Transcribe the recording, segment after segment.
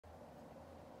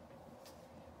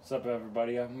What's up,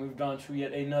 everybody? I've moved on to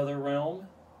yet another realm.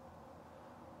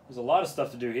 There's a lot of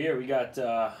stuff to do here. We got,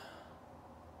 oh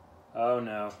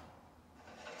no.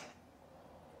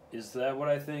 Is that what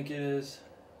I think it is?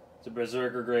 It's a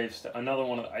Berserker gravestone. Another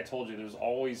one. I told you, there's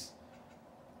always...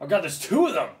 Oh god, there's two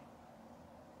of them!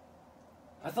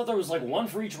 I thought there was like one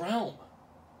for each realm.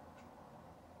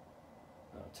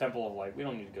 Oh, Temple of Light. We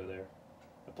don't need to go there.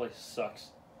 That place sucks.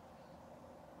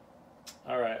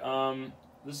 Alright,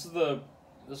 this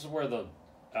is where the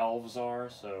elves are,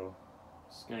 so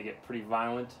it's gonna get pretty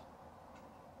violent.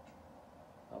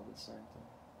 Elven Sanctum.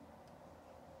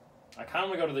 I kinda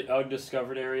wanna go to the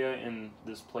undiscovered area in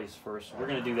this place first. We're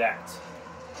gonna do that.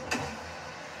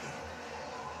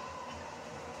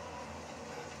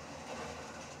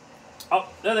 Oh,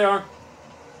 there they are.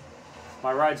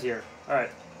 My ride's here.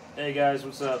 Alright. Hey guys,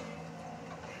 what's up?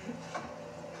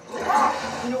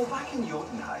 You know, back in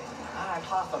Jotunheim, I had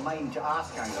half a mind to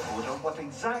ask Angerboda what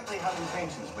exactly her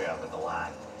intentions were with the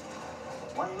lad.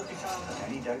 One look at her,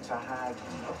 and any doubts I had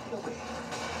melted away.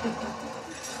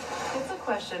 It's a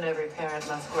question every parent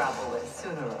must grapple with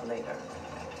sooner or later.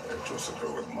 I trusted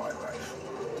her with my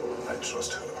life. I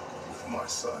trust her with my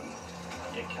son.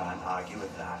 You can't argue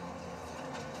with that.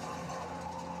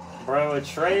 Bro,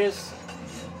 Atreus,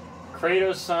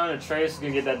 Kratos' son, Atreus is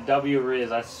gonna get that W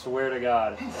Riz, I swear to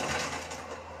God.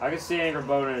 I can see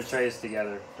Angerboda and Atreus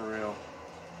together, for real.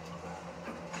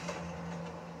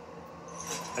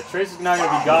 Atreus is not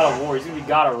gonna be God of War, he's gonna be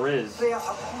God of Riz. Freya,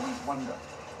 I've always wondered,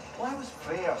 why was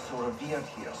Freya so revered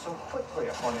here so quickly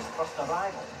upon his first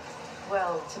arrival?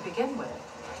 Well, to begin with,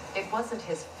 it wasn't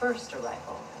his first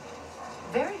arrival.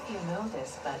 Very few know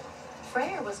this, but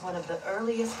Freyr was one of the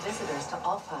earliest visitors to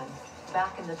Alphheim,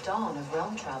 back in the dawn of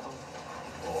realm travel.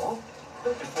 Oh,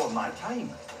 but before my time.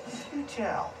 You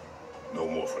tell. No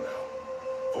more for now.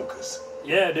 Focus.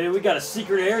 Yeah, dude, we got a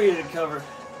secret area to cover.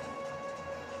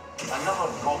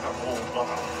 Another rock and roll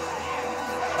brother.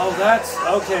 Oh, that's...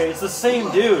 okay, it's the same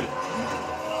dude.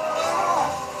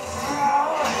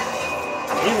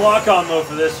 He lock on though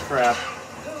for this crap.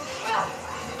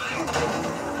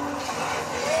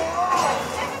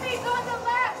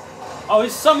 Oh,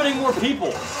 he's summoning more people.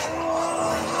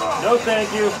 No,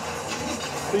 thank you.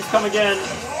 Please come again.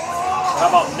 How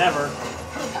about never?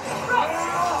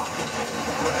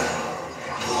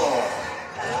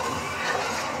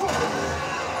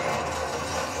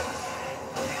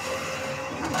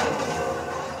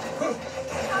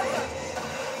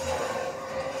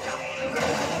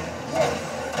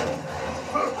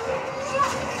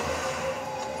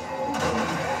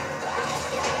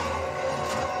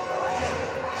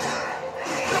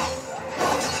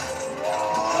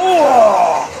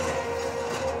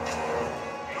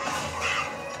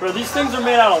 Bro, these things are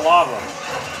made out of lava.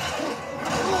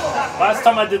 Last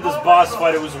time I did this boss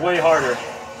fight, it was way harder.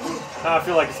 Now I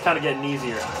feel like it's kind of getting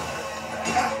easier.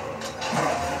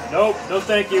 Nope, no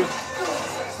thank you.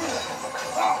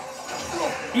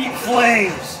 Eat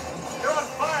flames! You're on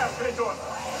fire, Kratos!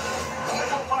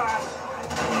 On fire!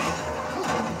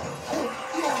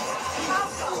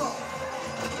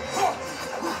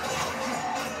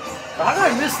 How did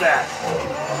I miss that?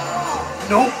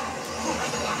 Nope.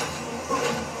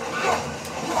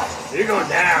 You're going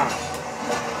down.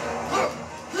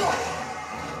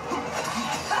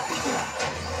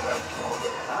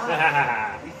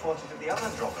 We fought it at the other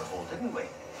dropper hole, didn't we?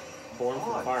 Born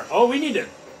from fire. Oh, we need to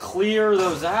clear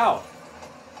those out.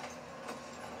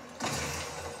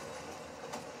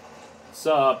 What's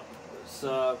up? What's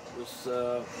up? What's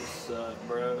up? What's up,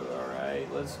 bro?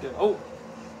 Alright, let's go. Oh!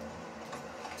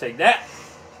 Take that!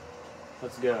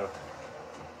 Let's go.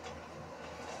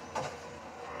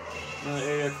 Another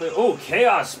area clear. Oh,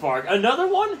 Chaos Spark. Another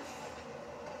one?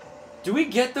 Do we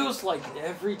get those like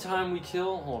every time we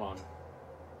kill? Hold on.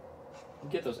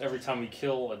 We get those every time we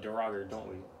kill a Duragar, don't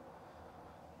we?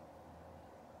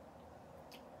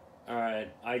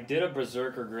 Alright. I did a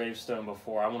Berserker gravestone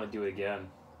before. I want to do it again.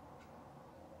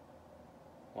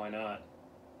 Why not?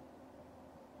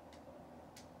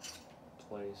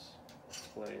 Place.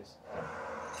 Place.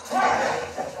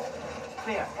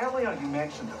 Freya, earlier you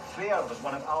mentioned that Freya was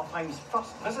one of Alfheim's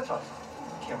first visitors.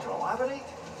 Care to elaborate?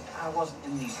 I wasn't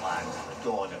in these lands at the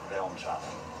dawn of realm travel.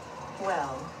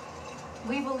 Well,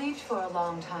 we believed for a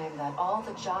long time that all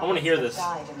the I want to hear giants this.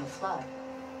 had died in the flood,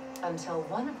 until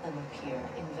one of them appeared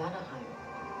in Vanaheim.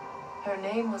 Her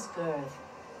name was Gerth,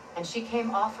 and she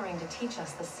came offering to teach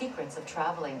us the secrets of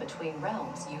traveling between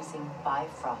realms using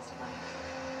Bifrost light.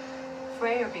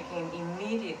 Freyr became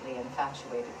immediately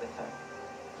infatuated with her.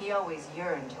 He always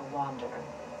yearned to wander,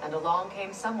 and along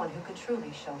came someone who could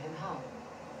truly show him how.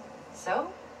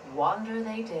 So, wander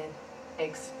they did,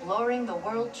 exploring the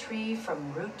world tree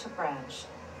from root to branch.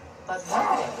 But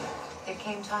one day, it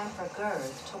came time for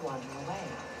Girth to wander away.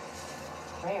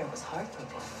 Freyr was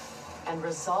heartbroken and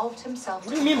resolved himself.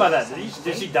 What do you mean by that?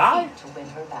 Did she die? To win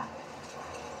her back.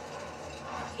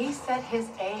 He set his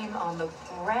aim on the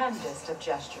grandest of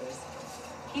gestures.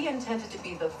 He intended to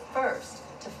be the first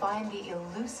to find the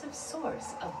elusive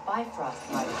source of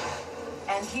Bifrost life.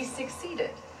 And he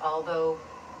succeeded, although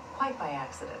quite by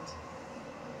accident.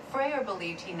 Freyr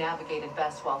believed he navigated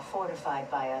best while fortified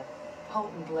by a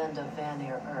potent blend of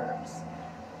Vanir herbs.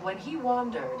 When he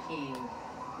wandered, he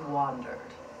wandered.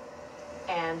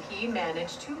 And he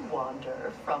managed to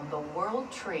wander from the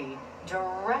world tree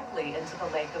directly into the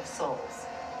Lake of Souls.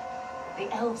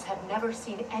 The elves had never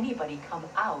seen anybody come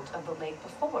out of the lake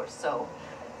before, so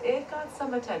it got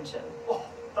some attention. Oh,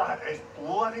 that is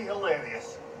bloody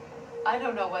hilarious. I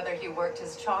don't know whether he worked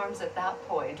his charms at that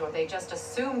point or they just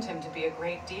assumed him to be a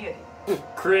great deity.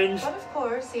 Cringe. But of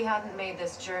course, he hadn't made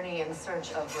this journey in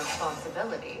search of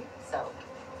responsibility, so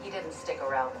he didn't stick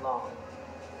around long.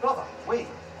 Brother, wait.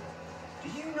 Do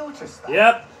you notice that?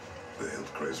 Yep. The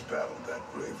Hildgrace battle that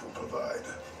grave will provide.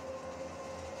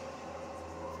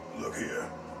 Look here.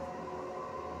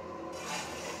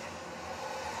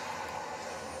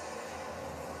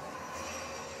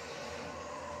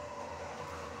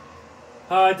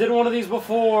 I did one of these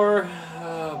before.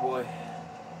 Oh boy.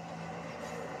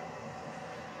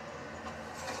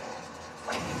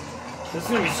 This is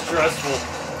gonna be stressful.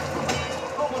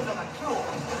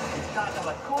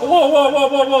 Whoa, whoa, whoa,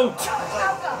 whoa, whoa!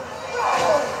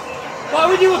 Why are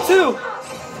we dealing with two?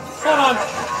 Hold on.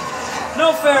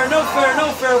 No fair, no fair,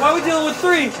 no fair. Why are we dealing with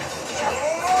three?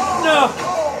 No.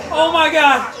 Oh my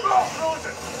god.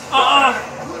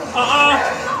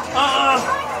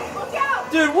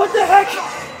 Dude, what the heck?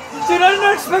 Dude, I did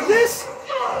not expect this.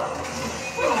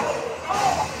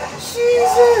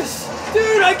 Jesus.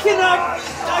 Dude, I cannot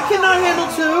handle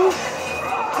two.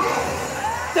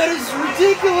 That is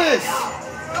ridiculous.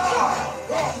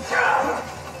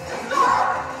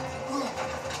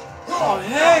 Oh,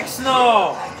 heck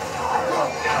no.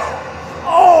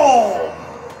 Oh.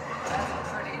 That's a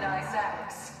pretty nice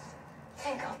axe.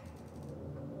 Think of.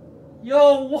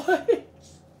 Yo, what?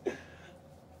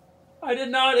 I did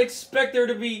not expect there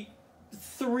to be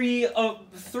three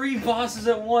bosses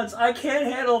at once. I can't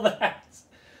handle that.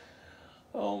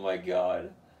 Oh my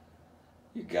god.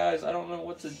 You guys, I don't know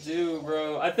what to do,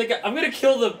 bro. I think I'm gonna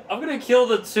kill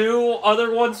the two other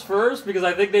ones first because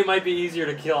I think they might be easier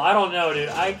to kill. I don't know, dude.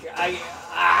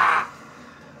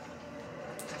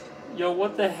 Yo,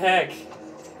 what the heck?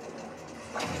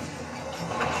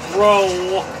 Bro,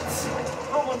 what?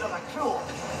 Come under the cool.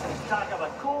 Dark of the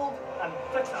cold and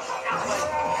bitter.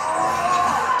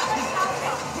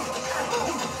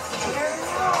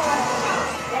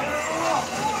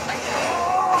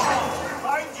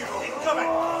 Behind you,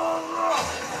 incoming.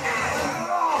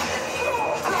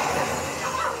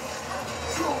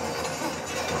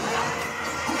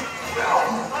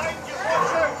 Behind you,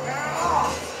 watch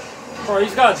out. Bro,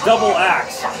 he's got a double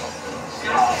axe.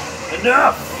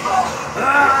 Enough!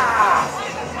 Ah!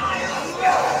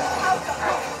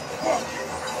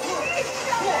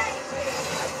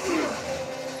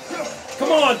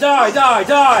 Come on, die, die,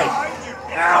 die!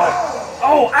 Ow!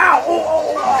 Oh, ow! Oh,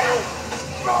 oh,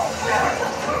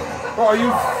 oh! Bro, are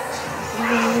you...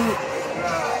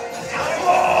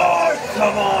 Oh,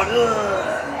 come on! Ugh.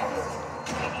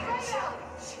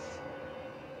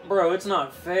 Bro, it's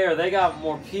not fair. They got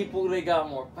more people, they got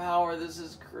more power. This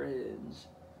is cringe.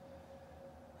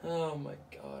 Oh my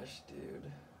gosh,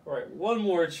 dude. Alright, one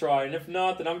more try, and if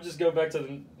not, then I'm just go back to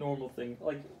the normal thing.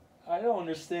 Like, I don't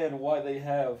understand why they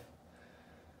have...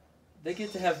 They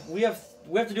get to have... We have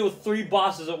to deal with 3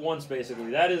 bosses at once,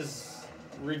 basically. That is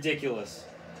ridiculous.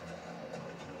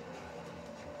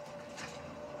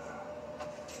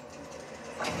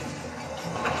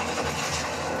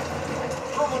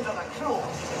 Come under the cool.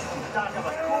 Dark of the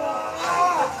cool.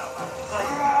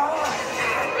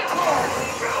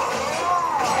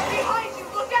 Behind you,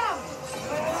 look out!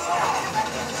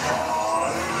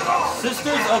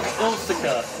 Sisters of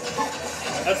Ilsika.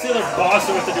 That's the other boss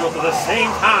we have to deal with at the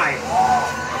same time.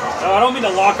 No, I don't mean to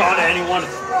lock on to anyone.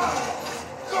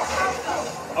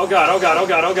 Oh god, oh god, oh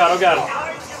god, oh god, oh god.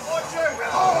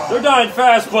 They're dying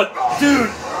fast, but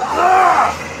dude.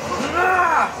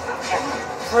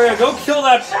 Freya, go kill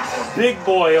that big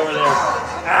boy over there.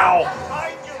 Ow.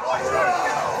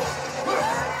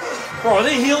 Bro, are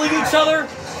they healing each other?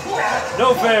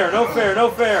 No fair, no fair, no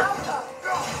fair.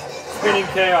 Spinning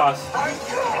chaos.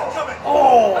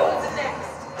 Oh!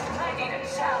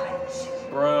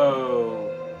 Bro.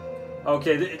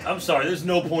 Okay, I'm sorry. There's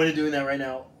no point in doing that right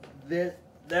now.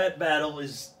 That battle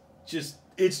is just,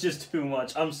 it's just too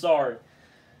much. I'm sorry.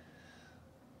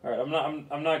 All right,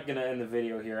 I'm not gonna end the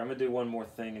video here. I'm gonna do one more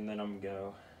thing and then I'm gonna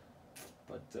go.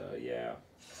 But yeah,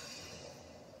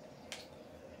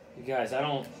 you guys,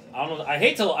 I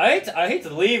hate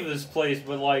to leave this place,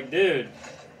 but like, dude,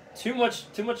 too much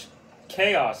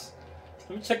chaos.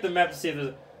 Let me check the map to see if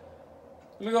there's.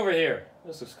 Let me go over here.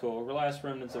 This looks cool. Last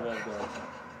remnants of Asgard.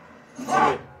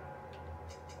 Wait.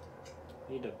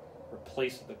 Need to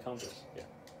replace the compass. Yeah.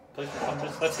 Replace the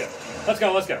compass. Let's go. Let's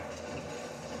go. Let's go.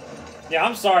 Yeah,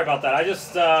 I'm sorry about that. I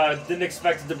just didn't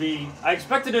expect it to be... I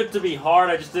expected it to be hard.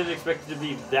 I just didn't expect it to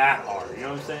be that hard. You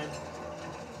know what I'm saying?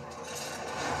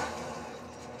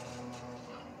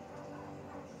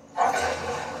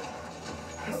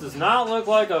 This does not look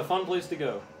like a fun place to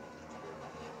go.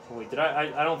 Oh, wait, did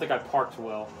I don't think I parked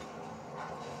well.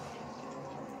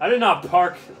 I did not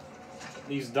park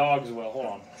these dogs well. Hold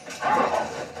on.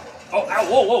 Oh, ow,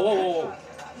 whoa, whoa, whoa, whoa, whoa.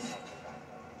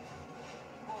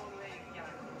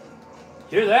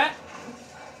 Hear that?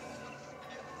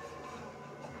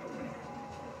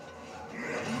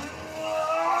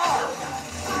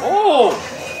 Oh!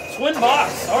 Twin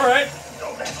box. Alright.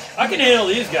 I can handle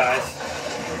these guys.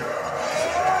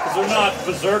 Because they're not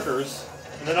berserkers.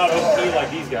 And they're not OP like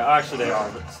these guys. Actually, they are,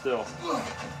 but still.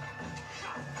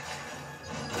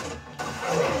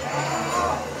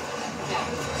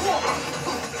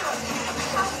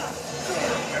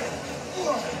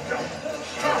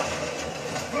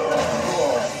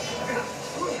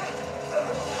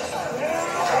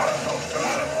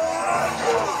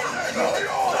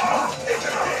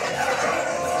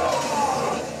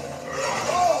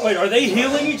 Wait, are they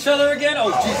healing each other again? Oh,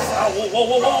 Jesus. Oh, whoa,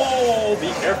 whoa, whoa, whoa, whoa.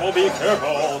 Be careful, be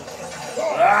careful.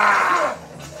 Ah!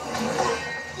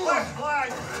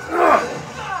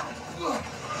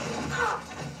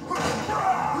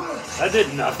 That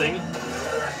did nothing.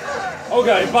 Oh,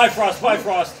 God, Bifrost,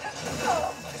 Bifrost.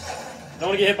 Don't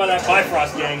want to get hit by that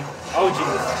Bifrost gang. Oh,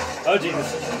 Jesus. Oh,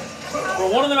 Jesus.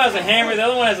 Well, one of them has a hammer, the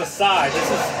other one has a scythe.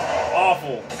 This is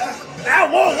awful. Ow,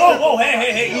 whoa, whoa, whoa. Hey,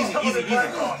 hey, hey. Easy, easy, easy.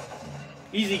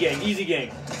 Easy gang, easy gang.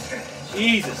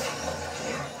 Jesus.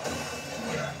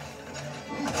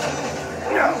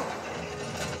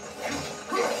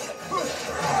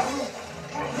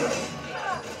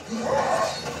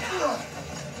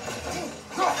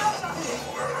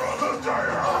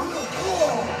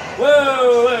 Whoa,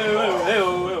 whoa, whoa,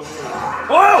 whoa, whoa.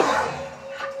 Whoa!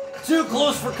 Too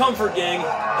close for comfort, gang.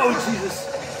 Oh, Jesus.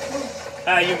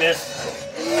 Ah, you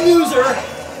missed. Loser.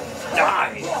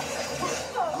 Die.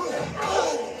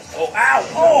 Oh, ow!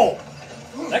 Oh!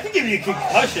 That could give you a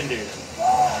concussion, dude.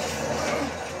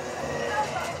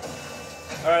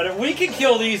 Alright, if we can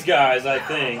kill these guys, I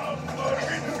think.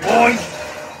 Boing!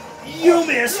 You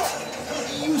missed!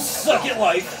 You suck at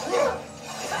life!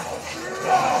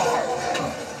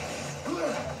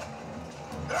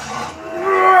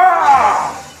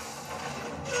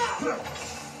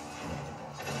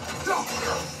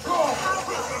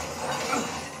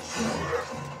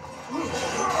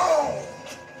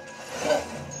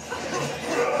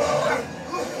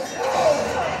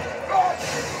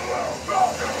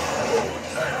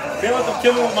 Can't let them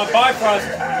kill me with my Bifrost.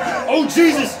 Oh,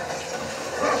 Jesus!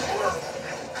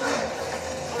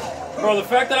 Bro, the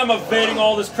fact that I'm evading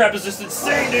all this crap is just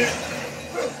insane, dude.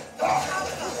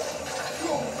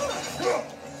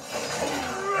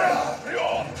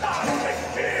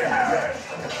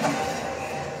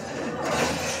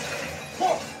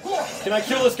 Can I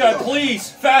kill this guy,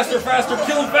 please? Faster, faster,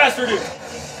 kill him faster, dude.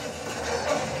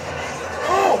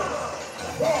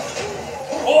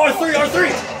 Oh, R3,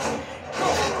 R3!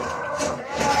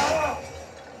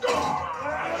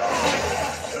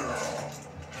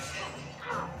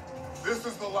 This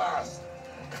is the last.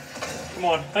 Come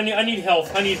on, I need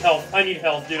health, I need health, I need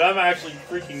health, dude. I'm actually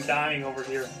freaking dying over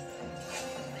here.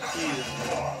 Jesus.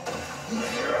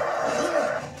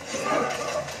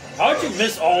 How'd you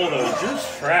miss all of those? You're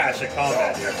trash at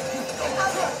combat, dude.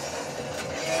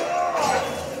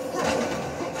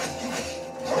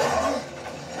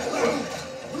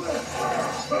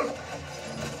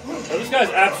 Oh, this guy's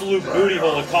absolute booty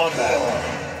hole at combat.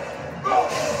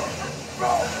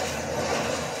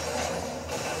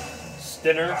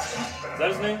 Stinner? Is that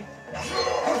his name?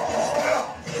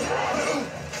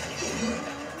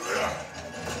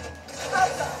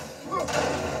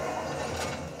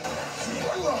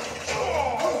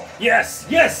 Yes!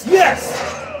 Yes! Yes!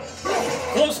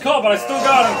 Close call, but I still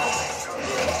got him.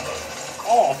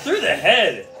 Oh, through the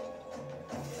head.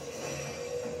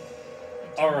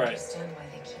 Alright. I don't understand why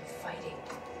they keep fighting.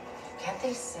 Can't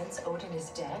they sense Odin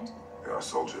is dead? They are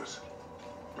soldiers.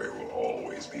 They will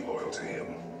always be loyal to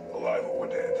him, alive or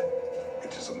dead.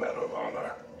 It is a matter of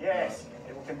honor. Yes,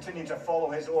 they will continue to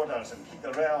follow his orders and keep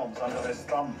the realms under his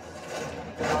thumb.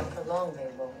 Not for long, they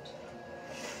won't.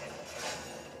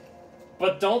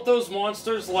 But don't those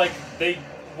monsters, like,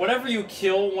 whenever you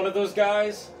kill one of those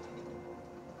guys...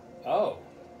 Oh.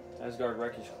 Asgard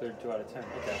wreckage cleared 2 out of 10.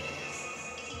 Okay.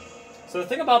 So the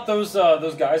thing about those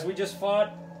guys we just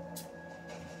fought,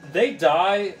 they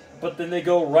die, but then they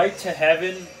go right to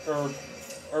heaven, or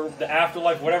the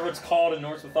afterlife, whatever it's called in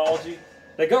Norse mythology.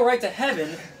 They go right to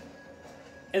heaven,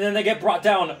 and then they get brought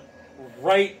down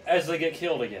right as they get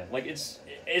killed again. Like, it's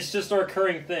just a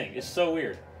recurring thing. It's so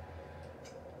weird.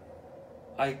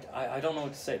 I don't know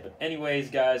what to say, but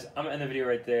anyways, guys, I'm gonna end the video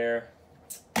right there.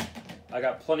 I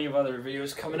got plenty of other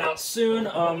videos coming out soon.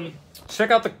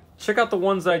 Check out the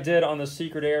ones I did on the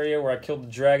secret area where I killed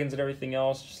the dragons and everything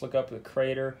else. Just look up the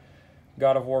crater,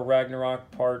 God of War Ragnarok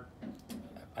part.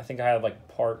 I think I had like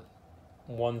part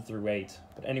 1 through 8.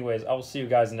 But anyways, I will see you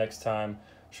guys next time.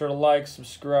 Be sure to like,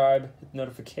 subscribe, hit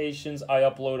notifications. I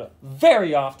upload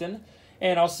very often,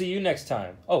 and I'll see you next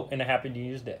time. Oh, and a happy New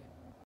Year's Day.